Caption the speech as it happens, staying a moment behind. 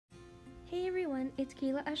Hey everyone, it's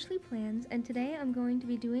Kayla Ashley Plans, and today I'm going to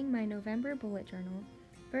be doing my November bullet journal.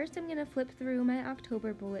 First, I'm going to flip through my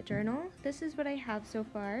October bullet journal. This is what I have so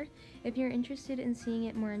far. If you're interested in seeing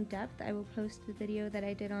it more in depth, I will post the video that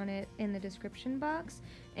I did on it in the description box,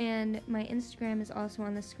 and my Instagram is also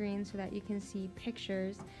on the screen so that you can see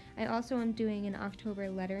pictures. I also am doing an October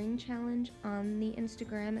lettering challenge on the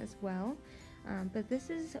Instagram as well, but this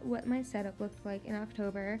is what my setup looked like in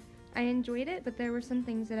October. I enjoyed it, but there were some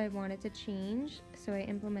things that I wanted to change, so I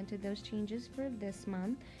implemented those changes for this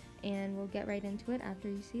month, and we'll get right into it after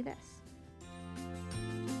you see this.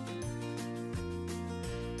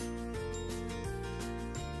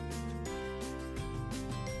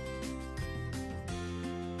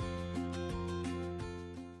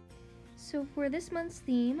 So for this month's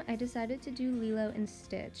theme, I decided to do Lilo and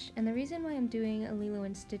Stitch, and the reason why I'm doing a Lilo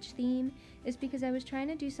and Stitch theme is because I was trying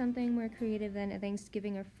to do something more creative than a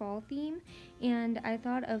Thanksgiving or fall theme, and I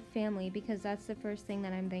thought of family because that's the first thing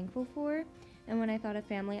that I'm thankful for, and when I thought of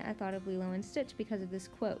family, I thought of Lilo and Stitch because of this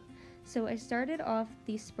quote. So I started off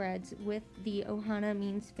these spreads with the Ohana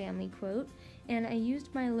means family quote, and I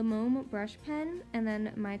used my Limon brush pen and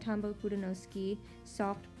then my Tombow Fudenosuke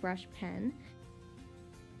soft brush pen.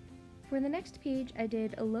 For the next page, I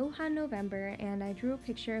did Aloha November, and I drew a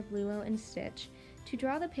picture of Lilo and Stitch. To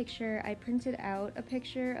draw the picture, I printed out a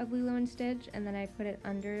picture of Lilo and Stitch, and then I put it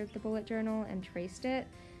under the bullet journal and traced it,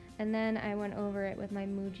 and then I went over it with my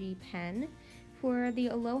Muji pen. For the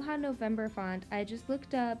Aloha November font, I just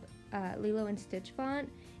looked up Lilo and Stitch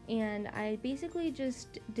font, and I basically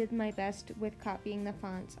just did my best with copying the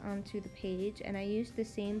fonts onto the page, and I used the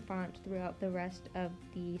same font throughout the rest of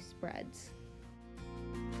the spreads.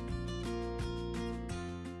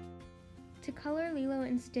 To color Lilo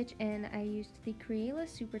and Stitch in, I used the Crayola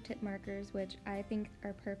Supertip markers, which I think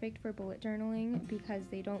are perfect for bullet journaling because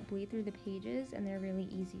they don't bleed through the pages and they're really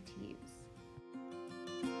easy to use.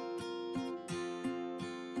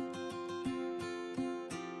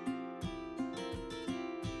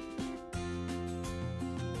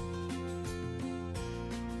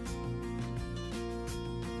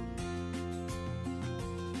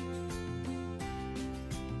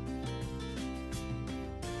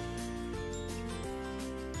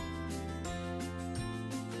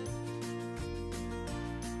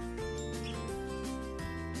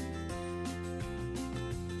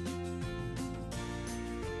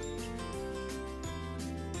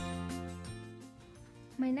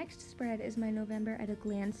 My next spread is my November at a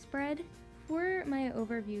glance spread. For my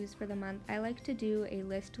overviews for the month, I like to do a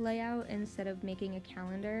list layout instead of making a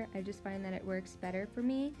calendar. I just find that it works better for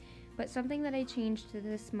me. But something that I changed to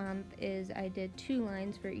this month is I did 2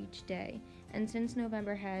 lines for each day. And since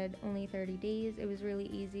November had only 30 days, it was really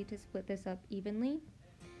easy to split this up evenly.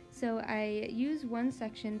 So I use one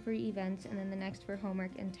section for events and then the next for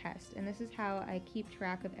homework and test. And this is how I keep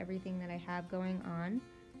track of everything that I have going on.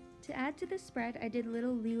 To add to this spread, I did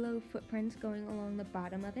little Lilo footprints going along the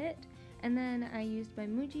bottom of it, and then I used my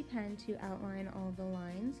Muji pen to outline all the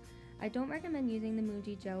lines. I don't recommend using the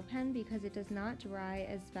Muji gel pen because it does not dry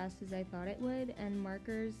as fast as I thought it would, and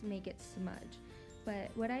markers make it smudge.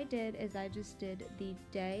 But what I did is I just did the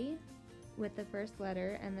day with the first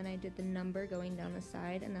letter, and then I did the number going down the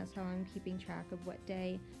side, and that's how I'm keeping track of what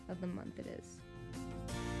day of the month it is.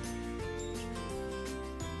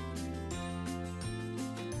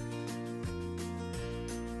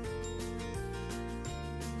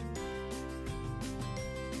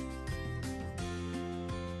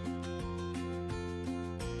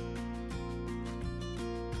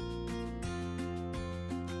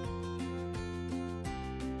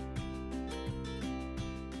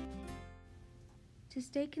 To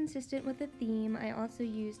stay consistent with the theme, I also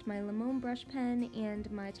used my Limon brush pen and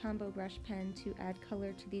my Tombow brush pen to add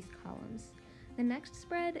color to these columns. The next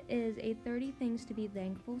spread is a 30 things to be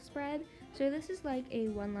thankful spread. So this is like a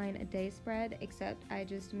 1 line a day spread, except I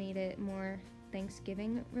just made it more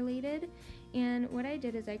Thanksgiving related. And what I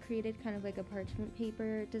did is I created kind of like a parchment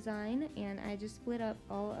paper design, and I just split up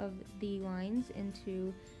all of the lines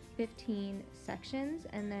into 15 sections,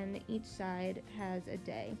 and then each side has a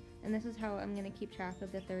day. And this is how I'm going to keep track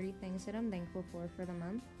of the 30 things that I'm thankful for the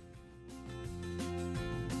month.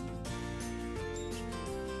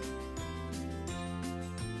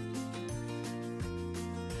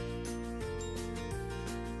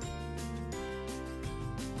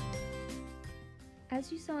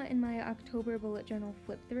 As you saw in my October bullet journal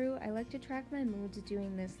flip through, I like to track my moods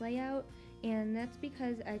doing this layout, and that's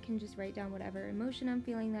because I can just write down whatever emotion I'm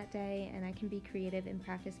feeling that day, and I can be creative and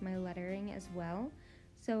practice my lettering as well.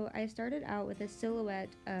 So I started out with a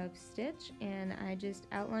silhouette of Stitch, and I just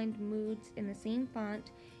outlined moods in the same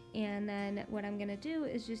font And then what I'm gonna do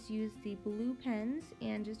is just use the blue pens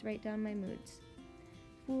and just write down my moods.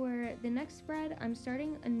 For the next spread, I'm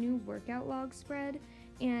starting a new workout log spread,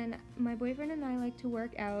 and my boyfriend and I like to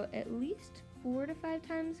work out at least 4 to 5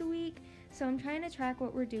 times a week, so I'm trying to track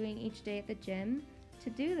what we're doing each day at the gym. To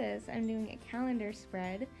do this, I'm doing a calendar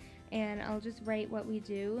spread, and I'll just write what we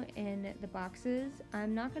do in the boxes.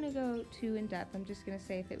 I'm not going to go too in depth. I'm just going to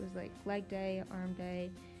say if it was like leg day, arm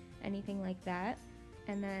day, anything like that.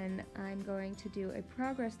 And then I'm going to do a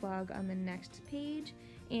progress log on the next page,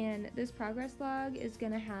 and this progress log is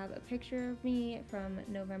going to have a picture of me from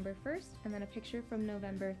November 1st and then a picture from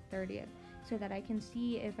November 30th so that I can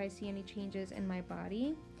see if I see any changes in my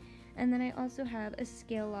body. And then I also have a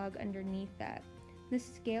scale log underneath that. This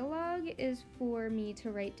scale log is for me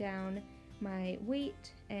to write down my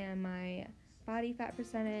weight and my body fat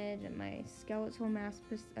percentage and my skeletal mass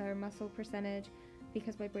or muscle percentage,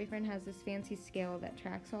 because my boyfriend has this fancy scale that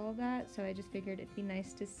tracks all of that, so I just figured it'd be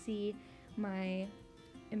nice to see my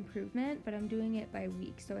improvement, but I'm doing it by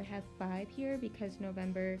week. So I have 5 here because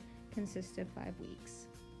November consists of 5 weeks.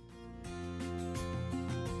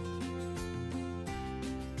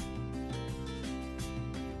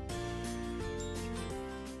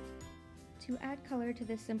 To add color to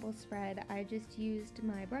this simple spread, I just used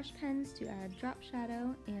my brush pens to add drop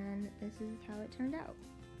shadow, and this is how it turned out.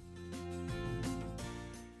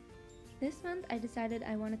 This month I decided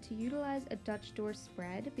I wanted to utilize a Dutch door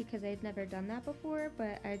spread because I'd never done that before,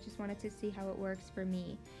 but I just wanted to see how it works for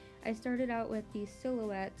me. I started out with the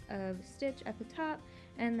silhouette of Stitch at the top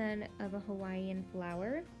and then of a Hawaiian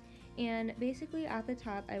flower. And basically at the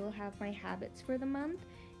top I will have my habits for the month,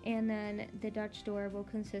 and then the Dutch door will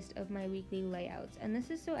consist of my weekly layouts. And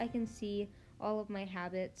this is so I can see all of my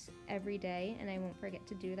habits every day and I won't forget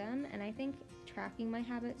to do them. And I think tracking my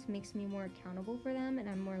habits makes me more accountable for them, and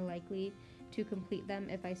I'm more likely to complete them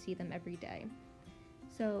if I see them every day.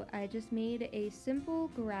 So I just made a simple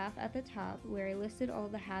graph at the top where I listed all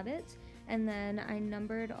the habits, and then I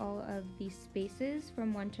numbered all of the spaces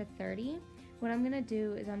from 1 to 30. What I'm gonna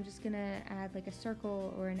do is I'm just gonna add like a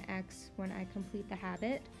circle or an X when I complete the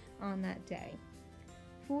habit on that day.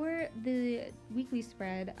 For the weekly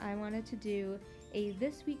spread, I wanted to do a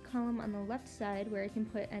this week column on the left side where I can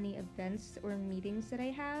put any events or meetings that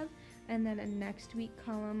I have, and then a next week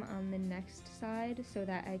column on the next side so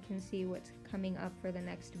that I can see what's coming up for the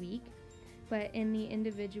next week. But in the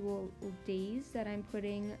individual days that I'm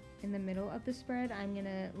putting in the middle of the spread, I'm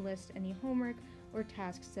gonna list any homework or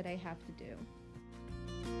tasks that I have to do.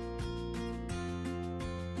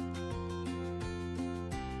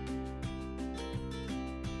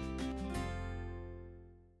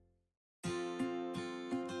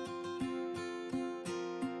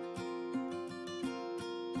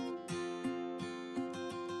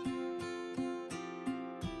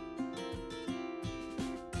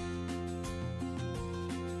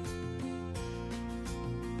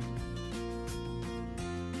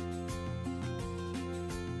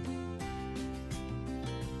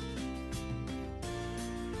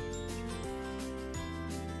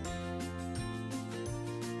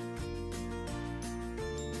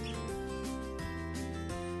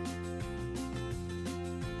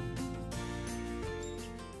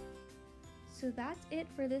 So that's it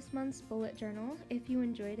for this month's bullet journal. If you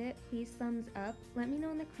enjoyed it, please thumbs up. Let me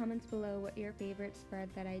know in the comments below what your favorite spread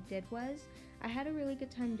that I did was. I had a really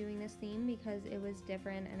good time doing this theme because it was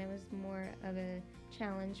different and it was more of a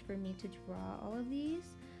challenge for me to draw all of these.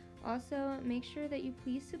 Also, make sure that you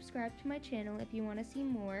please subscribe to my channel if you want to see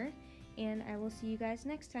more, and I will see you guys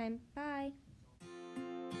next time. Bye!